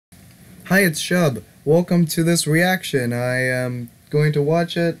Hi, it's Shub. Welcome to this reaction. I am going to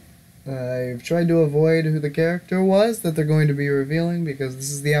watch it. I've tried to avoid who the character was that they're going to be revealing because this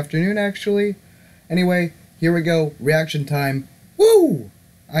is the afternoon, actually. Anyway, here we go. Reaction time. Woo!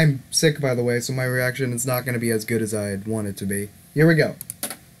 I'm sick, by the way, so my reaction is not going to be as good as I'd want it to be. Here we go.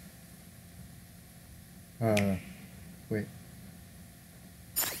 Wait.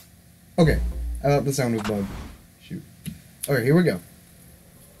 Okay. I thought the sound was bugged. Shoot. Okay, here we go.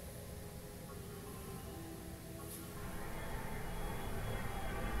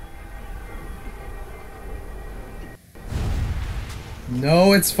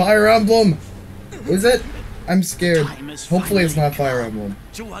 No, it's Fire Emblem! Is it? I'm scared. Hopefully it's not Fire Emblem.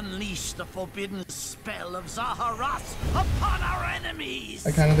 To unleash the forbidden spell of Zaharas upon our enemies!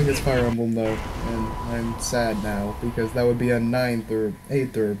 I kind of think it's Fire Emblem though, and I'm sad now, because that would be a 9th or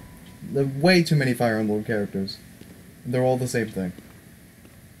 8th or... way too many Fire Emblem characters. They're all the same thing.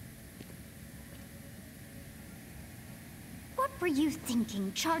 What were you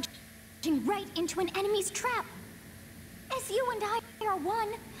thinking, charging right into an enemy's trap? As you and I are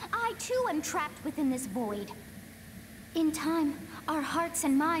one, I too am trapped within this void. In time, our hearts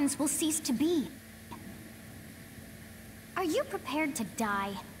and minds will cease to be. Are you prepared to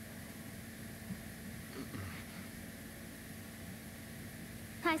die?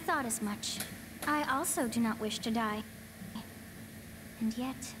 I thought as much. I also do not wish to die. And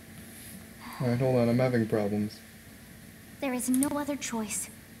yet... Alright, hold on, I'm having problems. There is no other choice.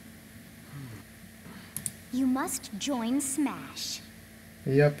 You must join Smash.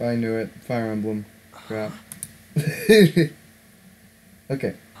 Yep, I knew it. Fire Emblem. Crap. Okay,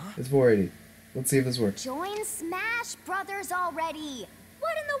 it's 480. Let's see if this works. Join Smash Brothers already!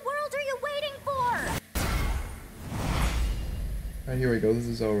 What in the world are you waiting for? Alright, here we go. This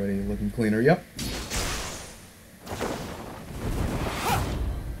is already looking cleaner. Yep.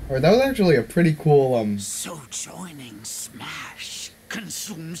 Alright, that was actually a pretty cool, So joining Smash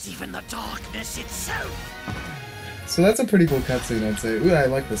consumes even the darkness itself! So that's a pretty cool cutscene, I'd say. Ooh, I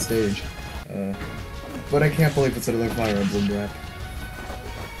like the stage. But I can't believe it's another Fire Emblem rap.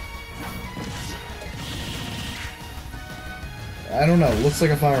 I don't know, looks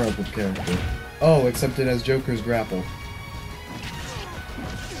like a Fire Emblem character. Oh, except it has Joker's grapple.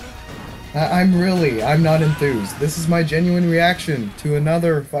 I'm not enthused. This is my genuine reaction to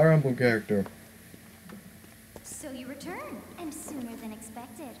another Fire Emblem character. So you return, and sooner than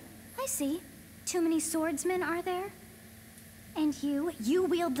expected. I see. Too many swordsmen, are there? And you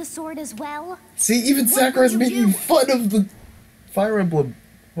wield the sword as well? See, even Sakura's making fun of the Fire Emblem.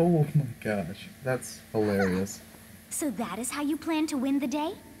 Oh my gosh, that's hilarious. So that is how you plan to win the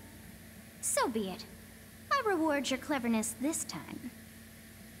day? So be it. I reward your cleverness this time.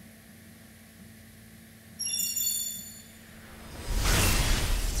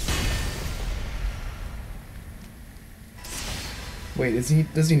 Wait,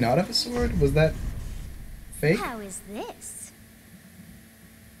 does he not have a sword? Was that fake? How is this?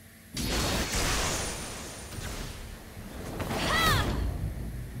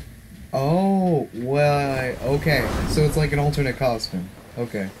 Oh, well, okay. So it's like an alternate costume.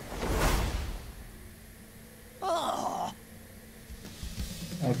 Okay.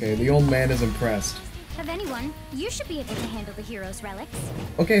 Okay, the old man is impressed. Of anyone, you should be able to handle the hero's relics.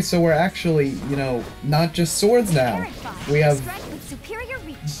 Okay, so we're actually, you know, not just swords now. We have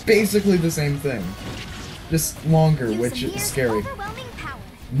basically the same thing. Just longer, which is scary.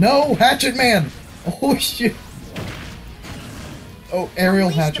 No! Hatchet Man! Oh shit! Oh, aerial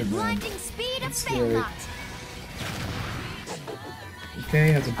hatchet man. That's scary.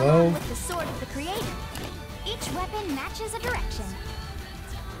 Okay, has a bow. With the sword of the creator. Each weapon matches a direction.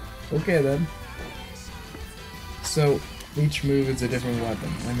 Okay then. So, each move is a different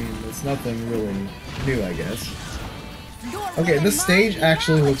weapon. I mean, it's nothing really new, I guess. Okay, this stage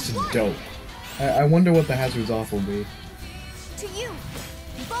actually looks dope. I wonder what the hazards off will be. To you,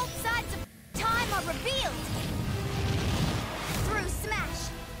 both sides of time are revealed. Through Smash,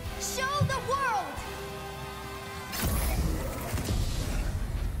 show the world.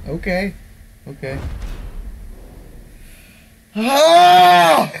 Okay. Okay.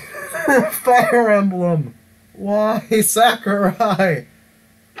 Ah! Fire Emblem! Why, Sakurai?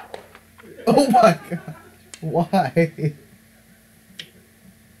 Oh my god. Why?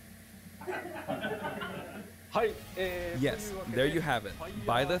 Yes, there you have it.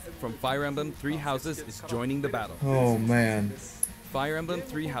 Byleth from Fire Emblem Three Houses is joining the battle. Oh man. Fire Emblem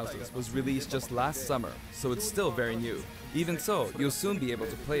Three Houses was released just last summer, so it's still very new. Even so, you'll soon be able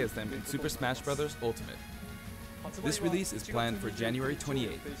to play as them in Super Smash Bros. Ultimate. This release is planned for January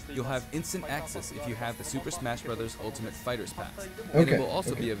 28th. You'll have instant access if you have the Super Smash Bros. Ultimate Fighters Pass, and it will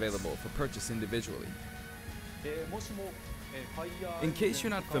also be available for purchase individually. In case you're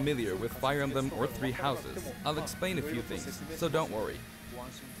not familiar with Fire Emblem or Three Houses, I'll explain a few things, so don't worry.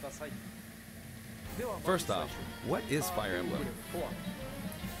 First off, what is Fire Emblem?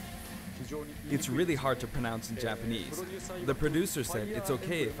 It's really hard to pronounce in Japanese. The producer said it's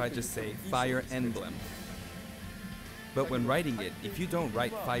okay if I just say Fire Emblem. But when writing it, if you don't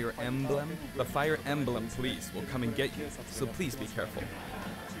write Fire Emblem, the Fire Emblem police will come and get you, so please be careful.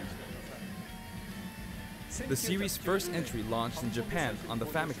 The series' first entry launched in Japan on the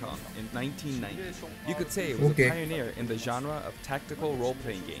Famicom in 1990. You could say it was a pioneer in the genre of tactical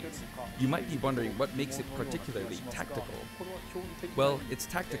role-playing games. You might be wondering what makes it particularly tactical. Well, it's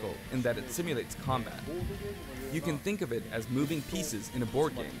tactical in that it simulates combat. You can think of it as moving pieces in a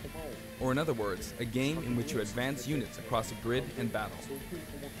board game, or in other words, a game in which you advance units across a grid and battle.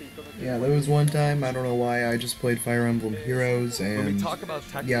 Yeah, there was one time, I don't know why, I just played Fire Emblem Heroes, and when we talk about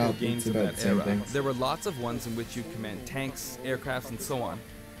tactical yeah, games of about that era, thing. there were lots of ones in which you command tanks, aircrafts, and so on.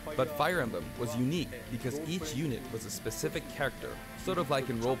 But Fire Emblem was unique because each unit was a specific character, sort of like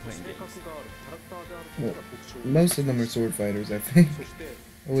in role-playing games. Well, most of them are sword fighters, I think.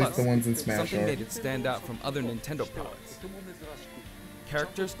 At least Plus, the ones in Smash something are. made it stand out from other Nintendo products.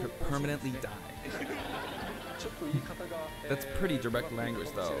 Characters could permanently die. That's pretty direct language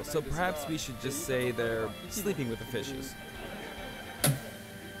though, so perhaps we should just say they're sleeping with the fishes.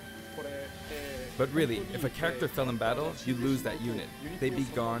 But really, if a character fell in battle, you'd lose that unit. They'd be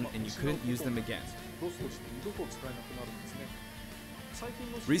gone and you couldn't use them again.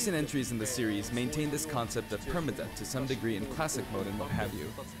 Recent entries in the series maintain this concept of permadeath to some degree in classic mode and what have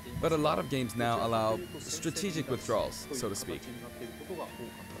you, but a lot of games now allow strategic withdrawals, so to speak.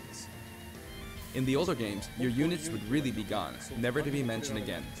 In the older games, your units would really be gone, never to be mentioned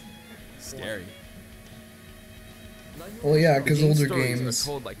again. Scary. Well, yeah, because older stories are games,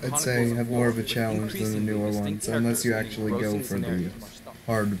 told like I'd say, chronicles of have more of a war with challenge than the increasingly newer distinct ones, unless you characters actually and go engrossing for the scenarios.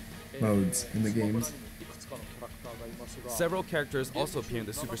 hard modes in the games. Several characters also appear in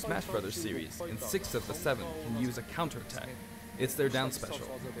the Super Smash Bros. Series, and 6 of the 7 can use a counterattack. It's their down special.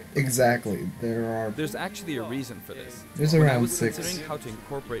 Exactly. There's actually a reason for this. There's When I around was 6, considering how to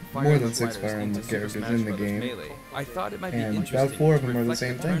incorporate Fire more than Emblem 6 fighters Fire into Emblem Super characters Smash in the Bros. game, Melee, I thought it might be and about interesting 4 of to them are the reflect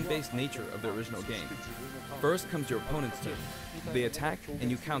same the thing. turn-based nature of the original game. First comes your opponent's turn. They attack and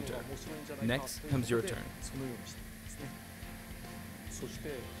you counter. Next comes your turn.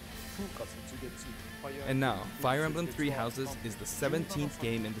 And now, Fire Emblem Three Houses is the 17th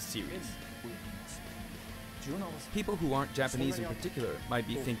game in the series. People who aren't Japanese in particular might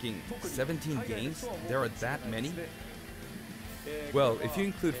be thinking, 17 games? There are that many? Well, if you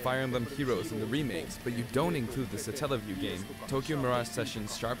include Fire Emblem Heroes in the remakes, but you don't include the Satellaview game, Tokyo Mirage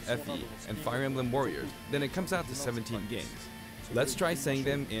Sessions Sharp FE, and Fire Emblem Warriors, then it comes out to 17 games. Let's try saying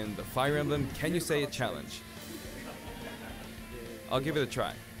them in the Fire Emblem Can You Say It challenge. I'll give it a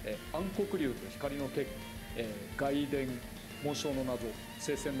try. 暗黒竜と光の剣、外伝紋章の謎、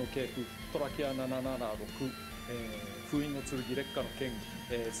聖戦の系譜、トラキア776、封印の剣、烈火の剣、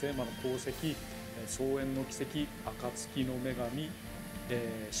聖魔の功績、草原の奇跡、暁の女神、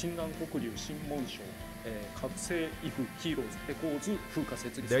新暗黒竜新紋章、覚醒イフヒーローズエコーズ風化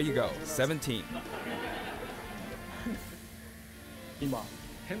設立。 There you go, 17. 今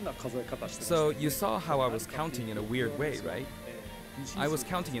変な数え方してます。 So you saw how I was counting in a weird way, right? I was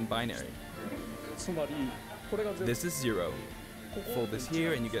counting in binary. つまりこれが This is 0. Fold this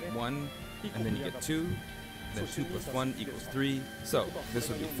here and you get 1, and then you get 2, then 2 plus 1 equals 3. So this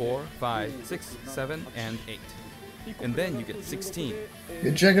would be 4, 5, 6, 7, and 8. And then you get 16.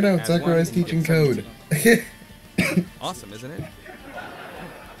 Yeah, check it out, Add Sakurai's 1 and you teaching get code. 17. Awesome, isn't it?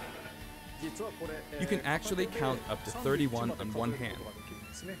 You can actually count up to 31 on one hand.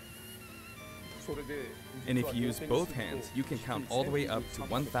 And if you use both hands, you can count all the way up to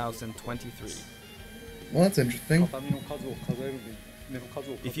 1023. Well, that's interesting.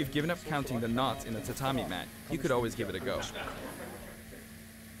 If you've given up counting the knots in a tatami mat, you could always give it a go.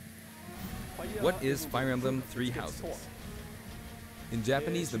 What is Fire Emblem Three Houses? In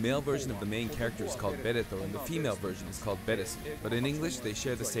Japanese, the male version of the main character is called Byleth, and the female version is called Beresu, but in English they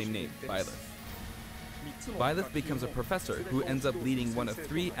share the same name, Byleth. Byleth becomes a professor who ends up leading one of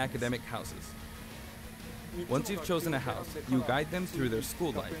 3 academic houses. Once you've chosen a house, you guide them through their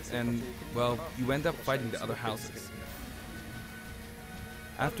school life, and, well, you end up fighting the other houses.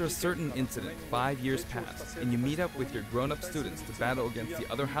 After a certain incident, 5 years pass, and you meet up with your grown-up students to battle against the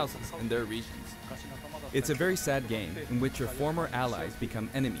other houses in their regions. It's a very sad game in which your former allies become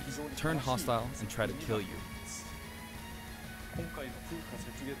enemies, turn hostile, and try to kill you.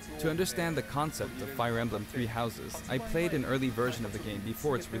 To understand the concept of Fire Emblem Three Houses, I played an early version of the game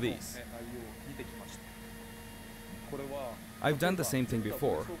before its release. I've done the same thing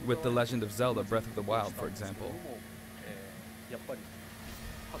before, with The Legend of Zelda Breath of the Wild, for example,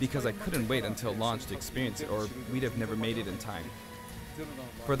 because I couldn't wait until launch to experience it, or we'd have never made it in time.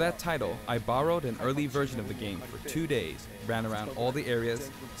 For that title, I borrowed an early version of the game for 2 days, ran around all the areas,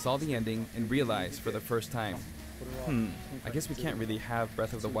 saw the ending, and realized for the first time, I guess we can't really have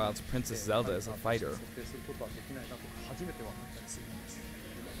Breath of the Wild's Princess Zelda as a fighter.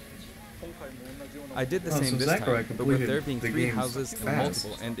 I did the same this time, but with there being 3 houses and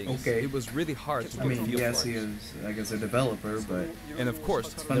multiple endings, it was really hard to get a feel yes, for he it. is, I guess, a developer, but And of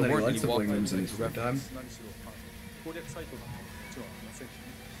course, it's there fun that he weren't any likes to play games walkthroughs in to his free time. reference.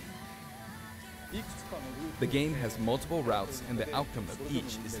 The game has multiple routes, and the outcome of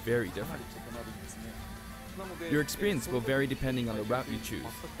each is very different. Your experience will vary depending on the route you choose,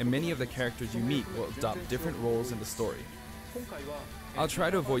 and many of the characters you meet will adopt different roles in the story. I'll try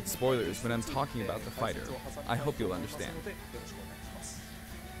to avoid spoilers when I'm talking about the fighter. I hope you'll understand.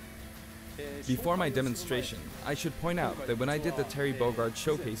 Before my demonstration, I should point out that when I did the Terry Bogard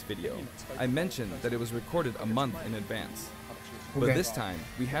showcase video, I mentioned that it was recorded a month in advance. But this time,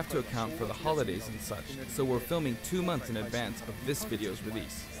 we have to account for the holidays and such, so we're filming 2 months in advance of this video's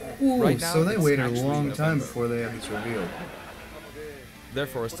release. Ooh, Right now, so they it's waited a actually long time November. before they had this reveal.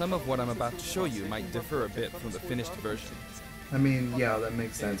 Therefore, some of what I'm about to show you might differ a bit from the finished version. I mean, yeah, that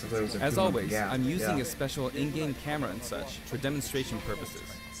makes sense. If there was a As 2-month always, gap, I'm using yeah. a special in-game camera and such for demonstration purposes.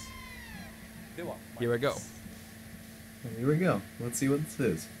 Here I go. And here we go. Let's see what this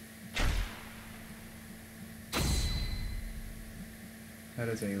is. That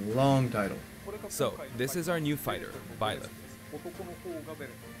is a long title. So, this is our new fighter, Byleth.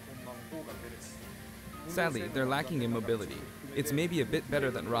 Sadly, they're lacking in mobility. It's maybe a bit better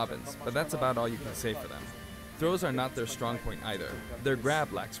than Robin's, but that's about all you can say for them. Throws are not their strong point either. Their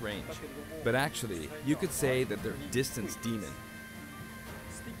grab lacks range. But actually, you could say that they're distance demon.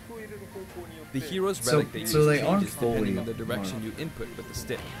 The hero's relic they use they aren't changes depending fully on the direction you input with the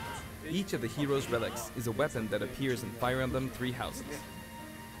stick. Each of the hero's relics is a weapon that appears in Fire Emblem Three Houses.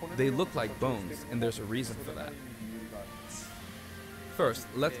 They look like bones, and there's a reason for that. First,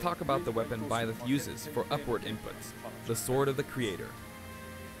 let's talk about the weapon Byleth uses for upward inputs, the Sword of the Creator.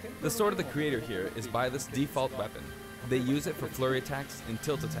 The Sword of the Creator here is Byleth's default weapon. They use it for flurry attacks and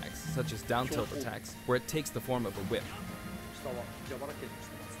tilt attacks, such as down tilt attacks, where it takes the form of a whip.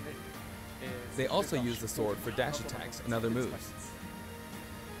 They also use the sword for dash attacks and other moves.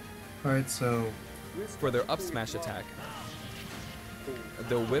 Alright, so For their up smash attack,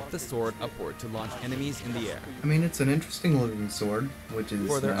 they'll whip the sword upward to launch enemies in the air. I mean, it's an interesting looking sword, which is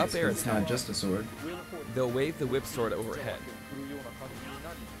For their nice, up air but it's not attack. just a sword. They'll wave the whip sword overhead.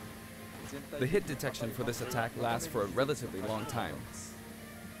 The hit detection for this attack lasts for a relatively long time.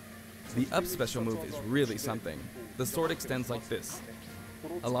 The up special move is really something. The sword extends like this,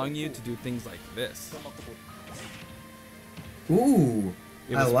 allowing you to do things like this. Ooh,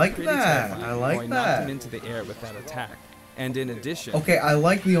 It I was like pretty that. terrifying I how like I knocked that. him into the air with that attack. And in addition, Okay, I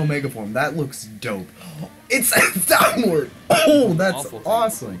like the Omega form. That looks dope. It's downward. Oh, that's awful things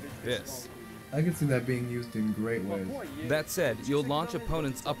awesome. like this. I can see that being used in great ways. That said, you'll launch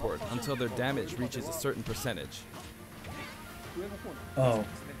opponents upward until their damage reaches a certain percentage. Oh.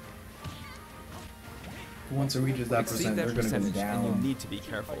 Once it reaches that Exceed percent, that they're going to go percentage, and you'll down. need to be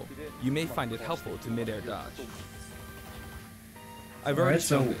careful. You may find it helpful to mid-air dodge. I've Alright, already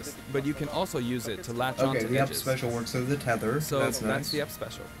shown so- this, but you can also use it to latch Okay, onto the up edges. special works as the tether. So that's nice. that's the up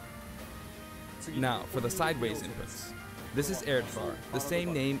special. Now, for the sideways inputs. This is Erdvar, the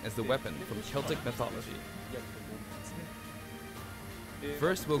same name as the weapon from Celtic mythology.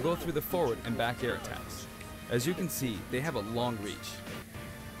 First, we'll go through the forward and back air attacks. As you can see, they have a long reach.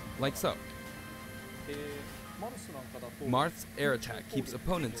 Like so. Marth's air attack keeps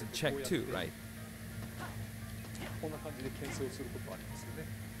opponents in check too, right?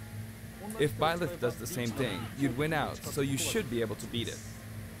 If Byleth does the same thing, you'd win out, so you should be able to beat it.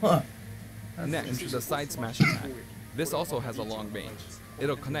 Huh. Next, the side smash attack. This also has a long range.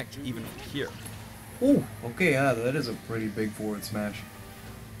 It'll connect even from here. Ooh, okay, yeah, that is a pretty big forward smash.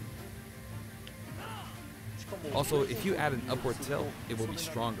 Also, if you add an upward tilt, it will be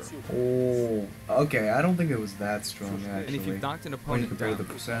stronger. Oh, okay, I don't think it was that strong, And actually. if you've knocked an when you opponent compare down, the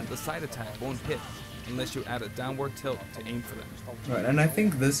percent. the side attack won't hit unless you add a downward tilt to aim for them. Right, and I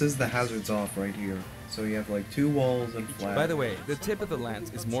think this is the hazards off right here. So you have like 2 walls and flat. By the way, the tip of the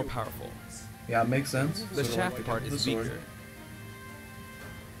lance is more powerful. Yeah, it makes sense. The Sort of shaft like part the is sword. weaker,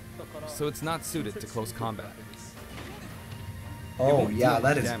 so it's not suited to close combat. Oh, won't yeah, deal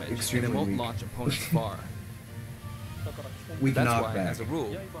that much is damage, extremely and it won't weak. launch opponents far. Weak That's why, knockback. as a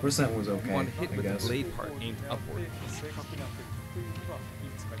rule, Percent was you okay, want to hit I with the guess. blade part aimed upward.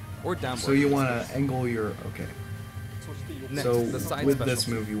 Or downward. So you want to angle your... Okay. Next, So the side with special. this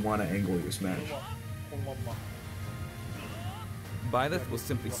move, you want to angle your smash. Byleth will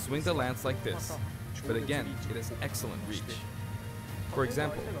simply swing the lance like this, but again, it has excellent reach. For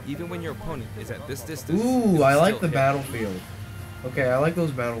example, even when your opponent is at this distance, Ooh, it'll I like still the hit. battlefield. Okay, I like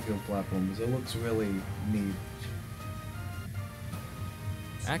those battlefield platforms. It looks really neat.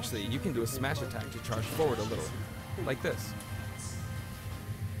 Actually, you can do a smash attack to charge forward a little, like this.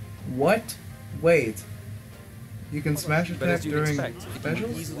 What? Wait. You can smash But attack as you'd during expect, it can be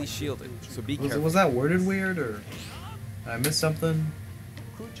specials? easily shielded, so be careful. Was that worded weird, or I missed something?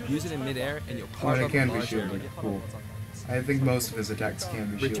 Use it in midair and you'll Oh, carve and it up a can be large shielded. area. Cool. I think most of his attacks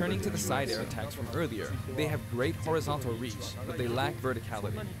can be shielded. Returning to the side anyway, air so. attacks from earlier, they have great horizontal reach, but they lack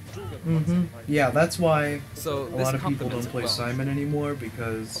verticality. Yeah, that's why So a this lot of people complements don't it play well. Simon anymore,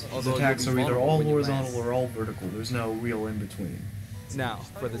 because his Although attacks you'll are be either vulnerable all when you horizontal land. or all vertical. There's no real in between. Now,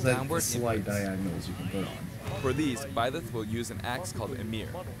 for the It's like downward the slight inputs. diagonals you can put on. For these, Byleth will use an axe called Emir.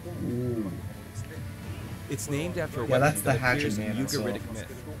 Ooh. It's named after a Yeah, weapon that's the that hatchet appears in man I saw. Ugaritic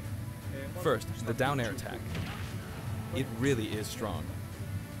myth. First, the down air attack. It really is strong.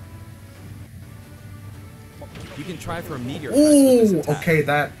 You can try for a meteor effect with this Ooh, attack. okay,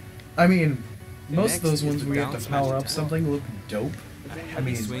 that... I mean, most of Next those is ones the where you have down to smash power up attack. something look dope. A I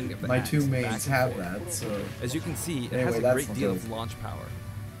heavy swing mean, of the my axe two back mains and have forth. that, so... As you can see, it Anyway, has a that's great deal dope. of launch power.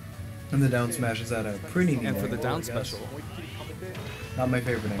 And the down smash is at a pretty neat And for the angle, down I guess. special, Not my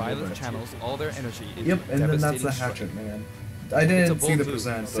favorite angle, Byleth but... channels all their energy into Yep, and then that's devastating the strike. hatchet man. I It's a didn't see bold the move,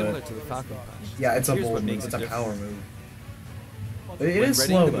 percent, similar but... to the Falcon Punch. Yeah, it's a Here's bold what move, makes it's it a power different. move. It When is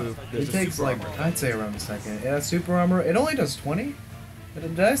readying slow the though. move, It there's a takes super like, armor. I'd say around a second. Yeah, super armor. It only does 20?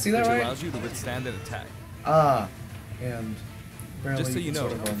 Did I see that Which right? allows you to withstand an attack. Ah, and apparently Just so you know,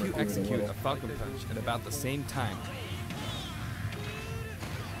 sort of if armor you through it a execute little. a Falcon Punch at about the same time,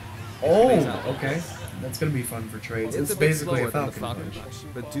 Oh, plays out like okay. this. That's gonna be fun for trades. It's It's a bit basically slower a than the Falcon Falcon Punch.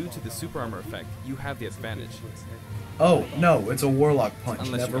 Punch, but due to the super armor effect, you have the advantage. Oh, no, it's a Warlock Punch.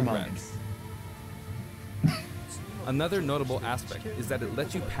 Unless you Never regret. mind. Another notable aspect is that it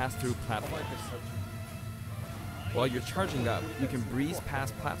lets you pass through platforms. While you're charging up, you can breeze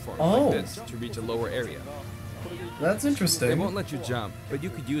past platforms Oh. like this to reach a lower area. That's It interesting. won't let you jump, but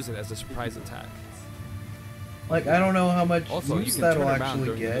you could use it as a surprise attack. Like, I don't know how much Also, you use can that'll turn around actually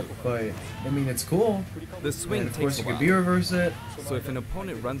during the get, move. but, I mean, it's cool. The swing And of takes course, a you while, can B-reverse it. so if an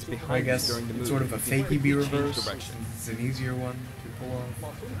opponent runs I behind guess you during the move, it's sort of a you can fakey quickly change B-reverse. direction. It's an easier one to pull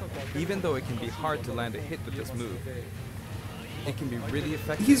off. Even though it can be hard to land a hit with this move, it can be really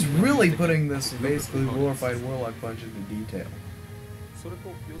effective. He's when really using putting it this with a group of basically opponents. glorified Warlock Punch into detail.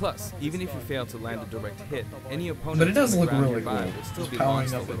 Plus, even if you fail to land a direct hit, any opponent But it does on the look ground really nearby cool. will still Just be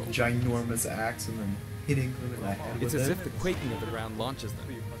powering launched a up a little. ginormous axe and then hitting them in the head It's with as it. if the quaking of the ground launches them.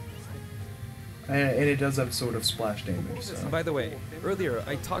 And it does have sort of splash damage, so... By the way, earlier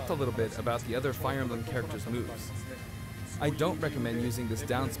I talked a little bit about the other Fire Emblem characters' moves. I don't recommend using this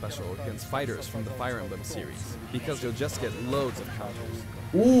down special against fighters from the Fire Emblem series, because you'll just get loads of counters.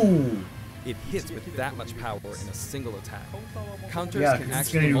 Ooh! It hits with that much power in a single attack. Counters Yeah, can 'cause it's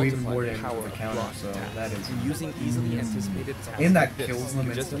actually gonna do even multiply more the damage power with of the counter, block so attacks. that is- And using easily anticipated attacks And that like this, kills them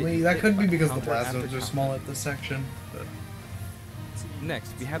you just get instantly. That could be hit because the counter blast after zones are counter. small at this section. But...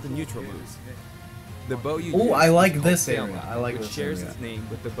 Next, we have the neutral moves. The bow you Ooh, use I like is called this area. Byleth, I like which this shares area. its name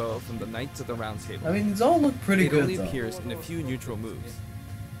with the bow from the Knights of the Round Table. I mean, these all look pretty it good, only though. appears in a few neutral moves.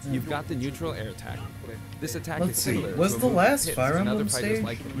 You've got the neutral air attack. This attack Let's is see. similar Was to a the move last hits Fire and other Emblem fighters stage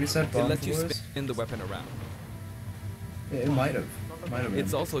like it. reset It bomb lets you floors? spin the weapon around. It might have. Might have been.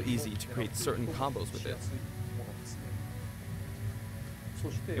 It's also easy to create certain combos with it.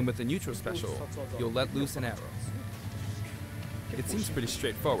 And with the neutral special, you'll let loose an arrow. It seems pretty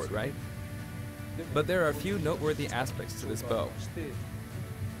straightforward, right? But there are a few noteworthy aspects to this bow.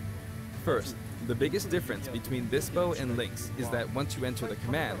 First, the biggest difference between this bow and Link's is that once you enter the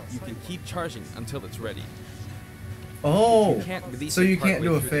command, you can keep charging until it's ready. Oh! You can't release So it you can't partway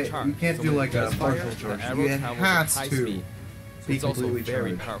do a through the fit. charge, You can't so do when like it a does fire, partial the charge. arrow It travels at has high to speed. be It's also completely very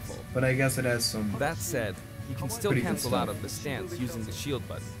charged. powerful. But I guess it has some. That said, you can still Pretty good cancel stuff. out of the stance using the shield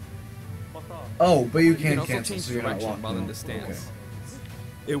button. Oh, but you You can can also cancel, change so you're not direction locked while in in. the stance.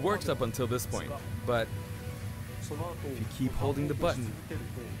 Okay. It works up until this point, but if you keep holding the button,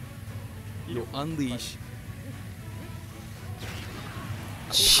 you'll unleash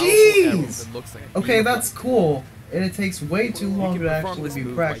a powerful arrow Jeez! that looks like a Okay, beam of that's light. cool. And it takes way too long can to perform actually this be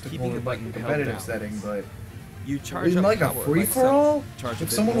move by practical keeping in the like a button held competitive down. setting, but You charge in up like a power free-for-all? charge a If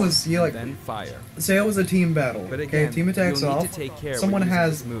bit someone more, was, like, then fire. say it was a team battle, But okay, again, team attacks you'll need off, to take care someone when using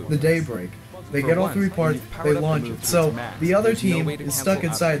has this move. the daybreak, they For get all one, 3 when parts, you've powered they up the launch move it, to so its max, the other there's no team way to is cancel stuck out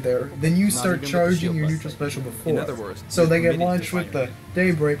inside of it. there, then you Not start even with the charging shield your button. neutral special before. In other words, So you're they get committed to launched with the fighting.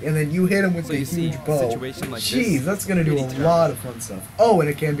 daybreak, and then you hit them with So the you see, huge a bow. situation like this Jeez, that's gonna do really a terrible. lot of fun stuff. Oh, and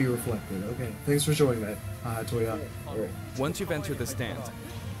it can be reflected. Okay, thanks for showing that. Toya. Alright. Once you've entered the stand,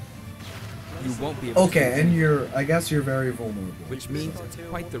 you won't be able to Okay, and continue, I guess you're very vulnerable. which means it's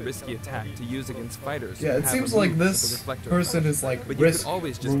quite the risky attack to use against fighters who Yeah, it have seems a like move with this the reflector person effect. is like But you risk could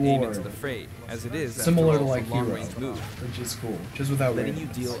always just aim reward, into the fray, as it is similar after to all, like a long Hero, range move, which is cool, just without letting you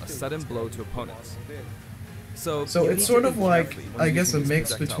randomness. deal a sudden blow to opponents. So So you it's need sort to of think like, carefully when I guess, a using this mix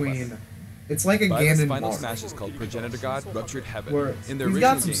projectile between. weapon. It's like a Byleth's Ganon final Mark. smash is called Progenitor God Ruptured Heaven. Where In the he's original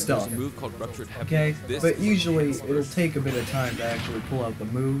got some game, stuff. there's a move called Ruptured Heaven. Okay, This but is usually its it'll version. take a bit of time to actually pull out the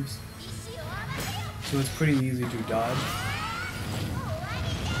moves. So it's pretty easy to dodge.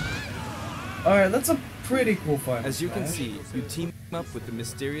 Alright, that's a pretty cool final As you can smash. see, you team up with the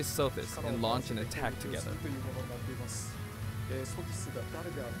mysterious Sophis and launch an attack together. ソフィスが誰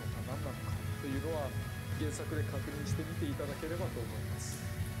であるのか何なのかというのは原作で確認してみていただければと思います。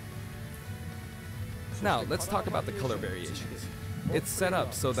 Now, let's talk about the color variations. It's set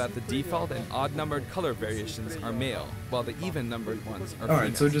up so that the default and odd-numbered color variations are male, while the even-numbered ones are female.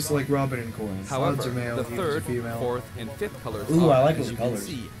 Alright, so just like Robin and Coins. However, Odds are male, the evens are third, female. fourth, and fifth colors Ooh, are, I like as those you colors.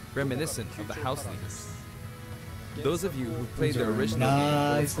 can see, reminiscent of the house leaders. Those of you who played Those the are original game will,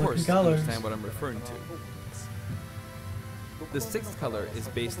 nice of course, looking colors. understand what I'm referring to. The sixth color is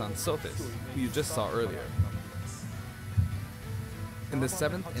based on Sophis, who you just saw earlier. And the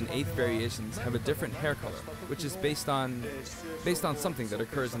seventh and eighth variations have a different hair color, which is based on something that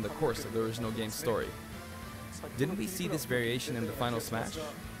occurs in the course of the original game's story. Didn't we see this variation in the final smash? ま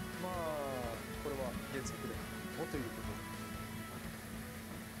あこれは原作でもということで。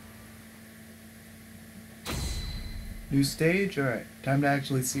 New stage? Alright, time to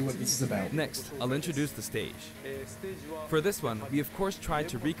actually see what this is about. Next, I'll introduce the stage. ステージは For this one, we of course tried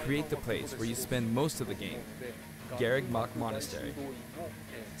to recreate the place where you spend most of the game, Garreg Mach Monastery. 動員を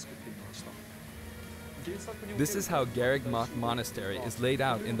作ってみました。原作における This is how Garreg Mach Monastery is laid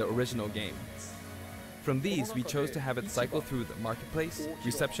out in the original game. From these, we chose to have it cycle through the marketplace,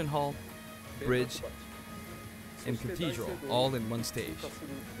 reception hall, bridge, and cathedral, all in one stage. する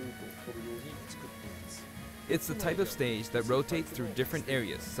ルートを取るように作っています。 It's the type of stage that rotates through different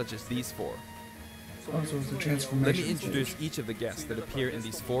areas, such as these four. Oh, so it's a Let transformation me introduce stage. each of the guests that appear in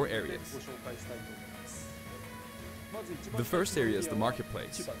these four areas. ご紹介したいと思います。まず一番 The first area is the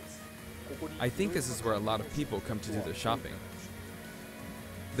marketplace. 市場です。ここに I think this is where a lot of people come to do their shopping.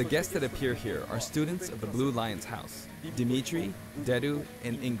 The guests that appear here are students of the Blue Lion's house, Dimitri, Dedu,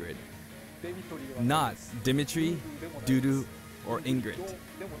 and Ingrid. デミトリーは Not Dimitri, Dudu, or Ingrid.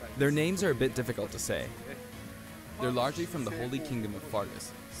 Their names are a bit difficult to say. They're largely from the Holy Kingdom of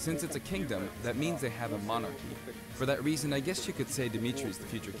Fargus. Since it's a kingdom, that means they have a monarchy. For that reason, I guess you could say Dimitri's the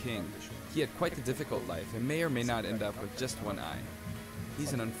future king. He had quite the difficult life and may or may not end up with just one eye.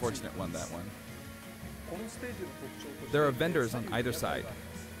 He's an unfortunate one, that one. このステージの特徴として There are vendors on either side.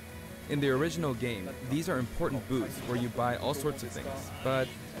 In the original game, these are important booths where you buy all sorts of things, but...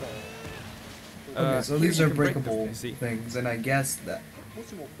 Okay, so here these you are can break them, breakable you see. things, and I guess that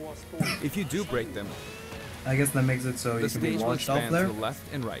If you do break them, that makes it so the you can be stage will launched off expand to there. the left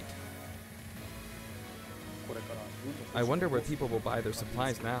and right. これからルート I wonder where people will buy their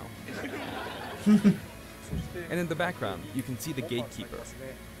supplies now. And in the background, you can see the gatekeeper.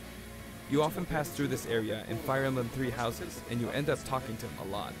 You often pass through this area in Fire Emblem 3 houses, and you end up talking to him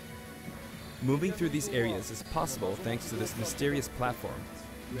a lot. Moving through these areas is possible thanks to this mysterious platform.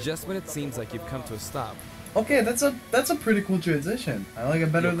 Just when it seems like you've come to a stop, Okay, that's a pretty cool transition. I like it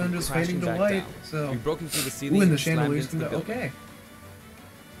better you'll than come just crashing fading to back white. down. So, You've broken through the ceiling ooh, and the and slammed chandeliers into come the down. building. Okay,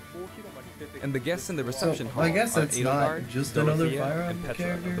 大広間に出てくる And the guests in the so reception hall I guess are it's not Edelgard, just another Dorothea, Fire and Emblem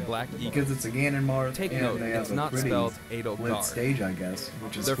Petra of the character Black Eagle. because it's a Ganon Marth, Take and note, they it's have a not pretty spelled lit Edelgard. stage, I guess,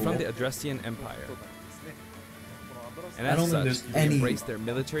 which is They're cool. from the Adrestian Empire, ことなんですね。このアドラス and I as don't think such, there's you any embrace their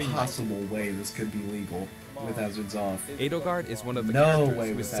military might. possible way this could be legal with hazards off. Edelgard is one of the No characters way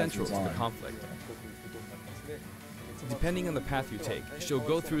who is with central to hazards the on. conflict. ということになりますね。 Depending on the path you take, she'll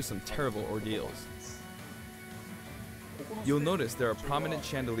go through some terrible ordeals. You'll notice there are prominent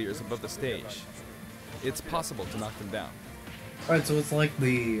chandeliers above the stage. It's possible to knock them down. Alright, so it's like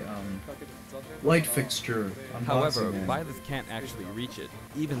the light fixture However, unboxing. Byleth can't actually reach it,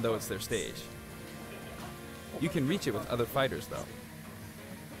 even though it's their stage. You can reach it with other fighters, though.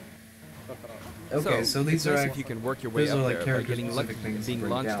 だから Okay, so these it's are nice if you can work your way these are up like there by getting lucky character-specific things and to being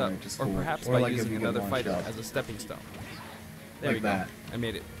bring launched down, up, which is or cool. perhaps Or by like if using you get another launched fighter up. as a stepping stone. There Like we go. that. I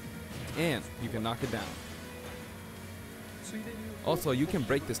made it. And you can knock it down. Also, you can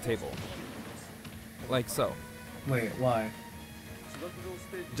break this table. Like so. Wait, why?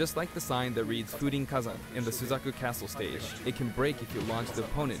 Just like the sign that reads Furin Kazan in the Suzaku Castle stage, it can break if you launch the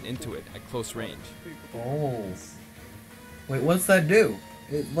opponent into it at close range. Oh. Wait, what's that do?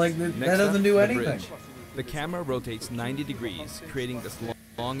 That Next doesn't up, do the anything. bridge. The camera rotates 90 degrees, creating this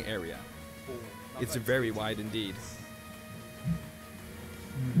long area. It's very wide indeed.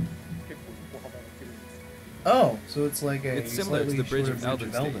 Oh, so it's like a It's similar to the Bridge of shorter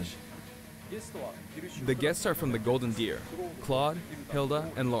Elden stage. The guests are from the Golden Deer, Claude,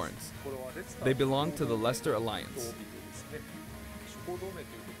 Hilda, and Lawrence. They belong to the Leicester Alliance.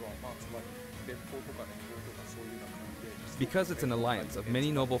 Because it's an alliance of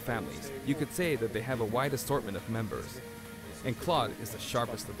many noble families, you could say that they have a wide assortment of members. And Claude is the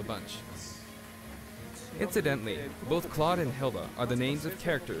sharpest of the bunch. Incidentally, both Claude and Hilda are the names of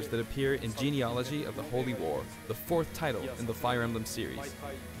characters that appear in Genealogy of the Holy War, the 4th title in the Fire Emblem series.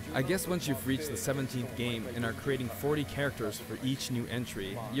 I guess once you've reached the 17th game and are creating 40 characters for each new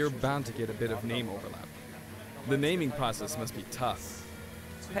entry, you're bound to get a bit of name overlap. The naming process must be tough.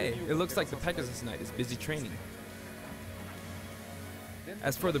 Hey, it looks like the Pegasus Knight is busy training.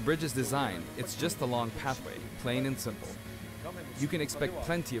 As for the bridge's design, it's just a long pathway, plain and simple. You can expect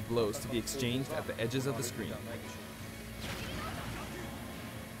plenty of blows to be exchanged at the edges of the screen.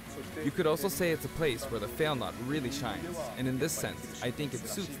 You could also say it's a place where the fail knot really shines, and in this sense, I think it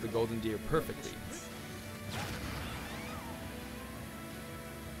suits the Golden Deer perfectly.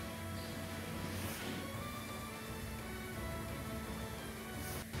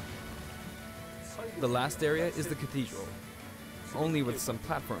 The last area is the cathedral, only with some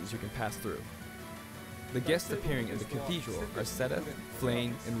platforms you can pass through. The guests appearing in the cathedral are Sedith,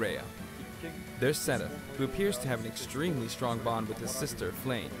 Flame, and Rhea. There's Sedith, who appears to have an extremely strong bond with his sister,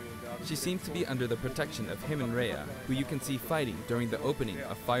 Flame. She seems to be under the protection of him and Rhea, who you can see fighting during the opening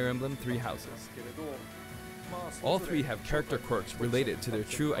of Fire Emblem Three Houses. All three have character quirks related to their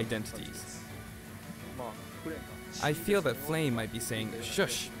true identities. I feel that Flame might be saying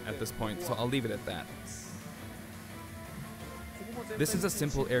shush at this point, so I'll leave it at that. This is a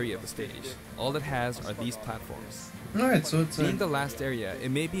simple area of the stage. All it has are these platforms. Alright, so it's Being the last area,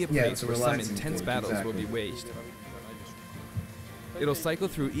 it may be a place where some intense stage, battles will be waged. It'll cycle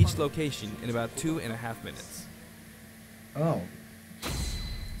through each location in about 2.5 minutes. Oh.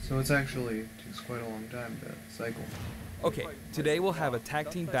 So it's actually takes quite a long time to cycle. Okay, today we'll have a tag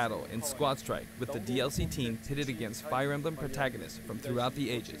team battle in Squad Strike with the DLC team pitted against Fire Emblem protagonists from throughout the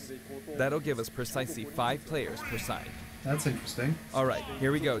ages. That'll give us precisely 5 players per side. That's interesting. Alright,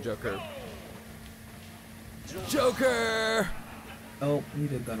 here we go, Joker. Joker! Oh, he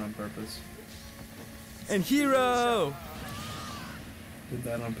did that on purpose. And Hero! Did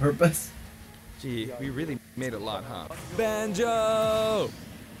that on purpose. Gee, we really made a lot, huh? Banjo!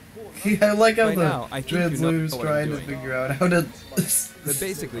 Yeah, I like how By now, I the think you know translator's what I'm trying to doing. figure out how to... But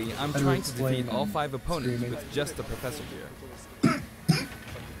basically, I'm How to trying to explain defeat all them. 5 opponents Screaming. with just the professor here.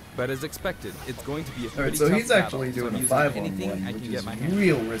 But as expected, it's going to be a pretty Alright, so tough he's battle, actually so doing I'm a using 5-on-1, anything I which can get is my hands on.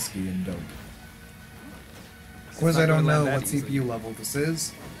 real risky and dope. Of course, not I don't gonna know land what that easily. CPU level this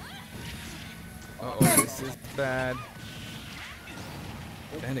is. Uh-oh, this is bad.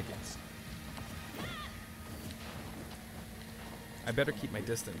 Shenanigans. I better keep my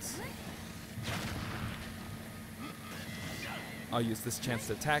distance. I'll use this chance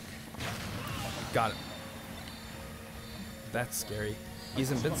to attack. Got him. That's scary.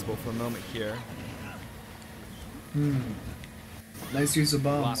 He's invincible for a moment here. Nice use of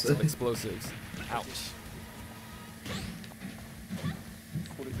bombs. Lots of explosives. Ouch.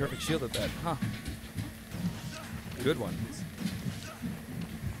 Perfect shield at that, huh? Good one.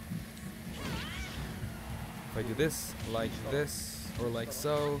 If I do this, or like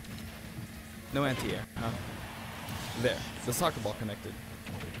so. No anti-air, huh? There, the soccer ball connected.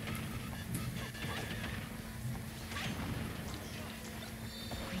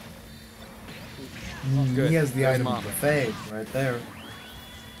 Good. He has the There's item Mom. of the fade right there.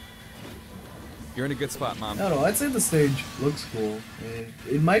 You're in a good spot, Mom. I don't know, I'd say the stage looks cool.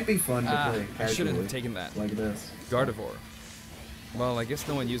 It might be fun to play I shouldn't have casually taken that. like this. Gardevoir. Well, I guess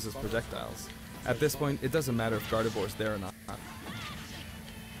no one uses projectiles. At this point, it doesn't matter if Gardevoir's there or not.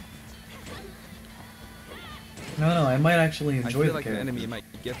 No, I might actually I enjoy feel the like an character. enemy might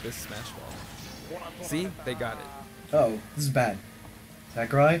get this smash ball. See? They got it. Oh, this is bad.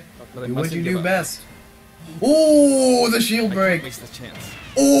 Sakurai, But I do what mustn't you give do up. best. Oh, the shield I break. can't waste the chance.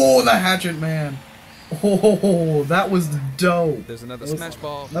 Oh, the hatchet man. Oh, that was dope. There's another smash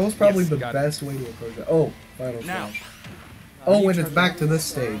ball. That was probably Yes, the got it. best way to approach it. Oh, final Now. smash. Oh, and it's back to this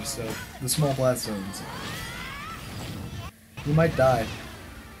stage, so the small blast zones. You might die.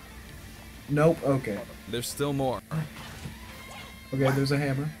 Nope, okay. There's still more. Okay, there's a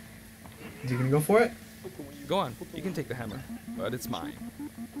hammer. Is he gonna go for it? Go on, you can take the hammer, but it's mine.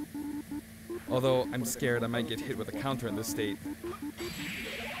 Although I'm scared I might get hit with a counter in this state.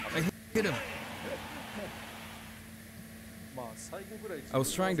 I hit him. I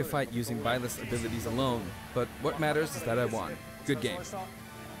was trying to fight using Byleth's abilities alone, but what matters is that I won. Good game.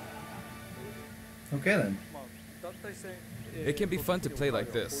 Okay then. It can be fun to play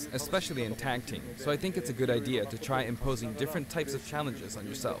like this, especially in tag team, so I think it's a good idea to try imposing different types of challenges on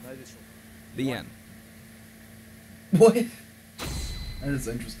yourself. The end. What? That is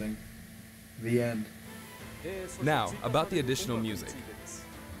interesting. The end. Now, about the additional music.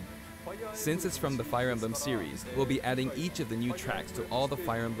 Since it's from the Fire Emblem series, we'll be adding each of the new tracks to all the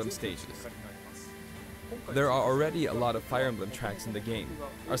Fire Emblem stages. There are already a lot of Fire Emblem tracks in the game.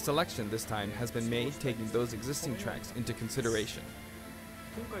 Our selection this time has been made taking those existing tracks into consideration.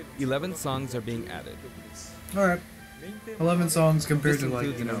 11 songs are being added. Alright. 11 songs compared This to like,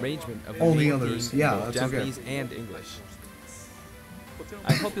 includes you an know, arrangement of all the main others. theme in Yeah, both that's okay. Japanese and English.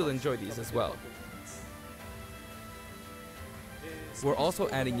 I hope you'll enjoy these as well. We're also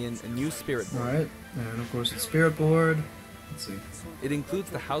adding in a new spirit board. Alright, and of course the spirit board. Let's see. It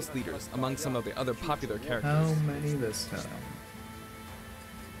includes the house leaders among some of the other popular characters. How many this time?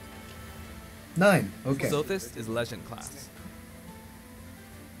 9. Okay. Sothis is Legend class.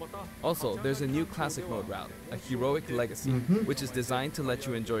 Also, there's a new classic mode route, a heroic legacy, which is designed to let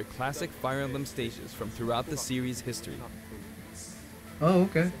you enjoy classic Fire Emblem stages from throughout the series' history. Oh,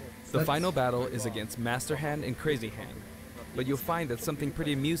 okay. The final battle is against Master Hand and Crazy Hand, but you'll find that something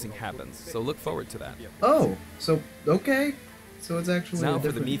pretty amusing happens, so look forward to that. Oh, so okay. So it's actually Now a for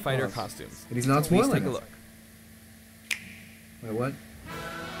the different Mii Fighter boss. costumes. And he's not Please spoiling take a it. look. Wait, what?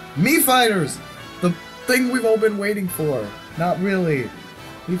 Mii Fighters! The thing we've all been waiting for. Not really.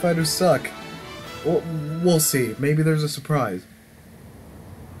 Mii Fighters suck. We'll see. Maybe there's a surprise.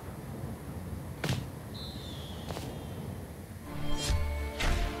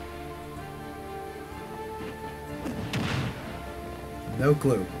 No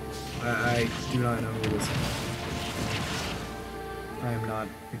clue. I do not know who this is. I am not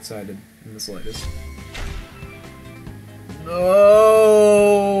excited in the slightest.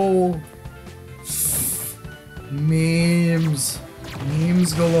 No! Memes.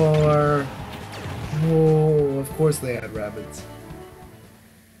 Memes galore. Oh, of course they had rabbits.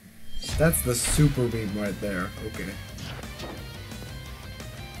 That's the super meme right there. Okay.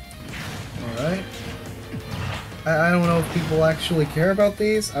 Alright. I don't know if people actually care about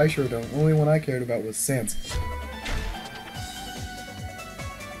these. I sure don't. Only one I cared about was Sans.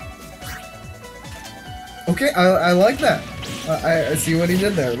 Okay, I like that. I see what he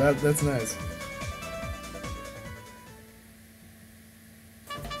did there. That's nice.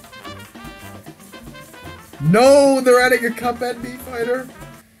 No, they're adding a Cuphead Mii Fighter.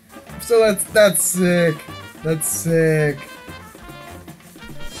 So that's sick. That's sick.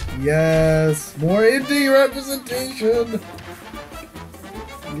 Yes, more indie representation.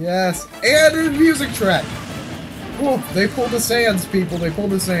 Yes, and a music track. Oh, they pulled the Sans, people. They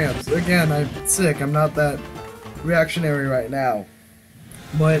pulled the Sans. Again, I'm sick. I'm not that reactionary right now.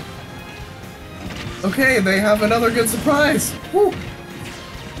 But okay, they have another good surprise. Woo!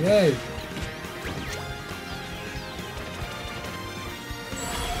 Yay.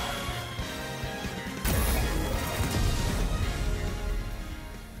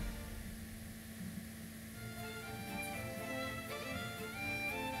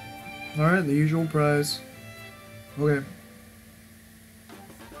 Alright, the usual prize. Okay.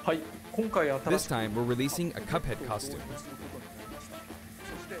 This time, we're releasing a Cuphead costume.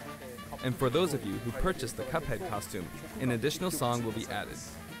 And for those of you who purchased the Cuphead costume, an additional song will be added.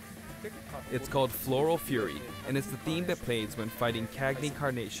 It's called Floral Fury, and it's the theme that plays when fighting Cagney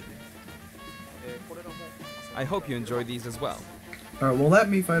Carnation. I hope you enjoy these as well. Alright, well that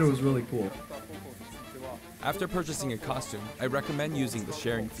Mii Fighter was really cool. After purchasing a costume, I recommend using the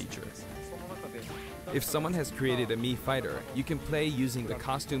sharing feature. If someone has created a Mii Fighter, you can play using the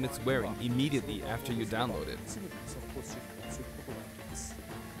costume it's wearing immediately after you download it.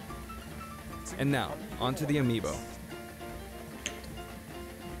 And now, onto the amiibo.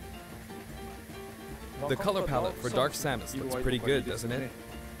 The color palette for Dark Samus looks pretty good, doesn't it?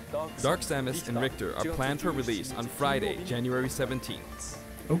 Dark Samus and Richter are planned for release on Friday, January 17th.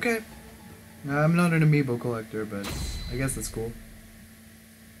 Okay. I'm not an amiibo collector, but I guess that's cool.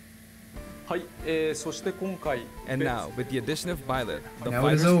 はい、そして今回 And now, with the addition of Byleth, the Now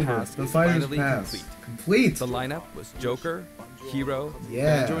it is Fighters over. Pass The is Fighters finally Pass. complete. Complete. The lineup was Joker, Hero,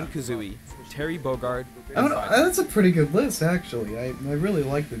 Yeah. Banjo and Kazooie, Terry Bogard, Oh, and no, Final. that's a pretty good list, actually. I really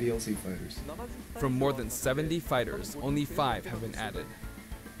like the DLC fighters. From more than 70 fighters, only 5 have been added.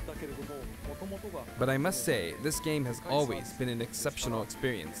 But I must say, this game has always been an exceptional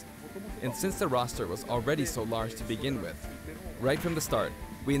experience. And since the roster was already so large to begin with, right from the start,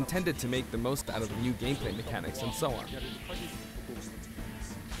 we intended to make the most out of the new gameplay mechanics and so on.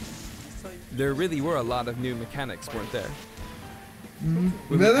 There really were a lot of new mechanics, weren't there? When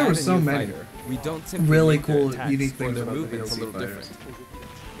we There add were a so new many. fighter, we don't simply Really make their cool, attacks unique or things their about the movements a DLC little fighters. different.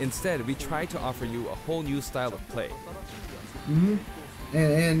 Instead, we try to offer you a whole new style of play.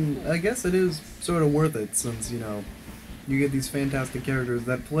 And I guess it is sort of worth it since, you know, you get these fantastic characters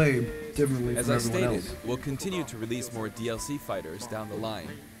that play differently As from I everyone stated, else. we'll continue to release more DLC fighters down the line.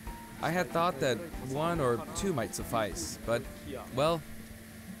 I had thought that 1 or 2 might suffice, but, well,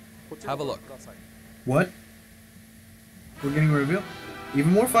 have a look. What? We're getting a reveal?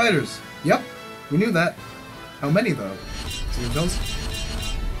 Even more fighters. Yep, we knew that. How many though? See those?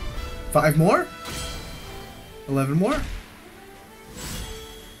 5 more? 11 more?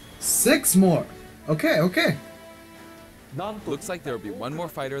 6 more. Okay, okay. Looks like there will be 1 more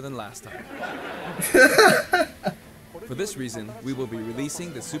fighter than last time. For this reason, we will be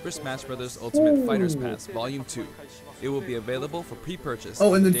releasing the Super Smash Bros. Ultimate Fighters Pass Volume 2. It will be available for pre-purchase.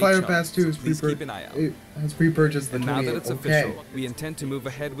 Oh, and then the date Fire shown, Pass 2 is so please keep an eye out. It has pre-purchased the And now that it's 28th. official, Okay. we intend to move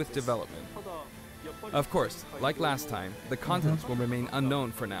ahead with development. Of course, like last time, the contents will remain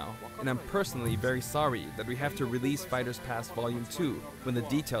unknown for now, and I'm personally very sorry that we have to release Fighters Pass Volume 2 when the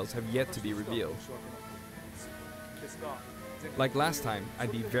details have yet to be revealed. Like last time,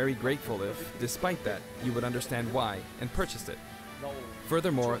 I'd be very grateful if, despite that, you would understand why and purchase it.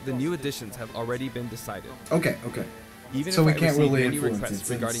 Furthermore, the new additions have already been decided. Okay, okay. Even So if we I can't receive really many influence it requests since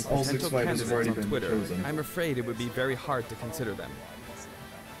regarding all 6 potential fighters have candidates already on been Twitter, chosen. I'm afraid it would be very hard to consider them.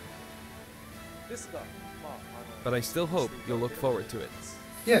 But I still hope you'll look forward to it.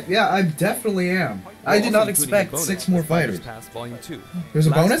 Yeah, I definitely am. I We're did also not including expect a bonus 6 more with Fighters fighters. Pass Volume 2. There's a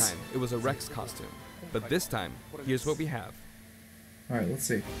Last bonus? time, it was a Rex costume. But this time, here's what we have. Alright, let's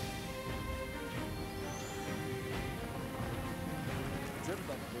see.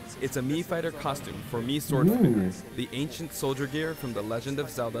 It's a Mii Fighter costume for Mii Sword Ooh. Fighter, the ancient soldier gear from The Legend of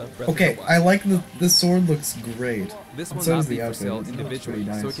Zelda Breath Okay, of the I Wild. like the sword looks great. This And will so not does be the for outfit. sale It looks individually,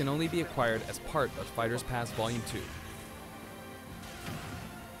 pretty so nice. it can only be acquired as part of Fighters Pass Volume 2.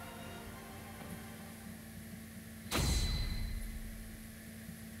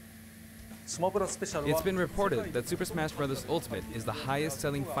 It's been reported that Super Smash Bros. Ultimate is the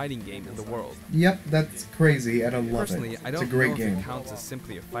highest-selling fighting game in the world. Yep, that's crazy, and I love Personally, it. I It's a don't great know if game. it counts as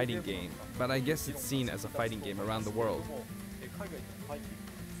simply a fighting game, but I guess it's seen as a fighting game around the world.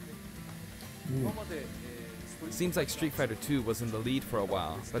 Seems like Street Fighter 2 was in the lead for a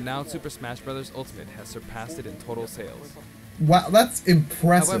while, but now Super Smash Bros. Ultimate has surpassed it in total sales. Wow, that's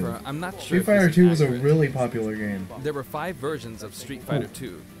impressive. However, I'm not sure Street if this Fighter is 2 was a accurate. really popular game. There were 5 versions of Street Fighter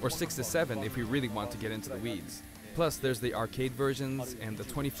 2, or 6 to 7 if we really want to get into the weeds. Plus, there's the arcade versions and the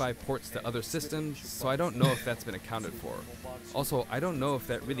 25 ports to other systems, so I don't know if that's been accounted for. Also, I don't know if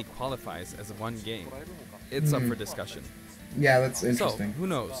that really qualifies as one game. It's up for discussion. Yeah, that's So, interesting. who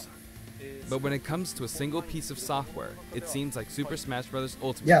knows? But when it comes to a single piece of software, it seems like Super Smash Bros.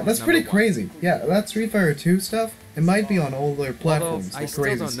 Ultimate Yeah, is that's number pretty 1. crazy. Yeah, that Street Fighter 2 stuff, it might be on all their Although, platforms. I the still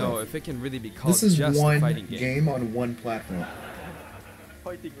crazy don't know stuff. if it can really be called This is just a one fighting game. game on one platform.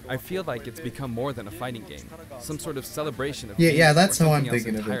 I feel like it's become more than a fighting game, some sort of celebration of Yeah, games yeah, or that's how I'm something else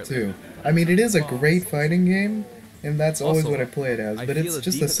thinking of it entirely. too. I mean, it is a great fighting game, and that's always Also, what I play it as, I but feel it's a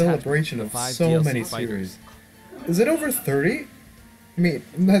just deep a celebration attachment to of the 5 so DLC many fighters. series. Is it over 30? I mean,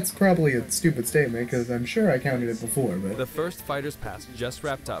 that's probably a stupid statement, because I'm sure I counted it before, but... The first Fighters Pass just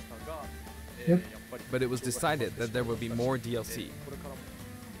wrapped up, Yep. but it was decided that there will be more DLC.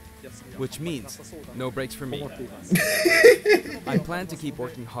 Which means, no breaks for me. I plan to keep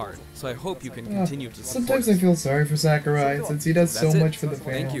working hard, so I hope you can continue to support Sometimes I feel sorry for Sakurai, since he does so That's it. much for the fans.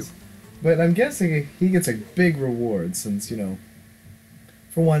 Thank you. But I'm guessing he gets a big reward, since, you know,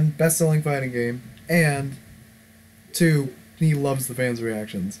 for one, best-selling fighting game, and 2, he loves the fans'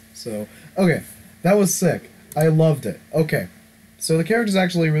 reactions. So, okay, that was sick. I loved it. Okay, so the character's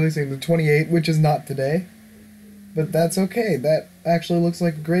actually releasing the 28th, which is not today, but that's okay. That actually looks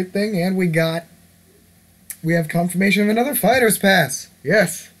like a great thing, and we have confirmation of another Fighters Pass.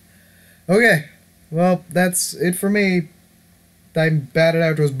 Yes. Okay, well, that's it for me. I'm bad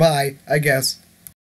at outros. Bye, I guess.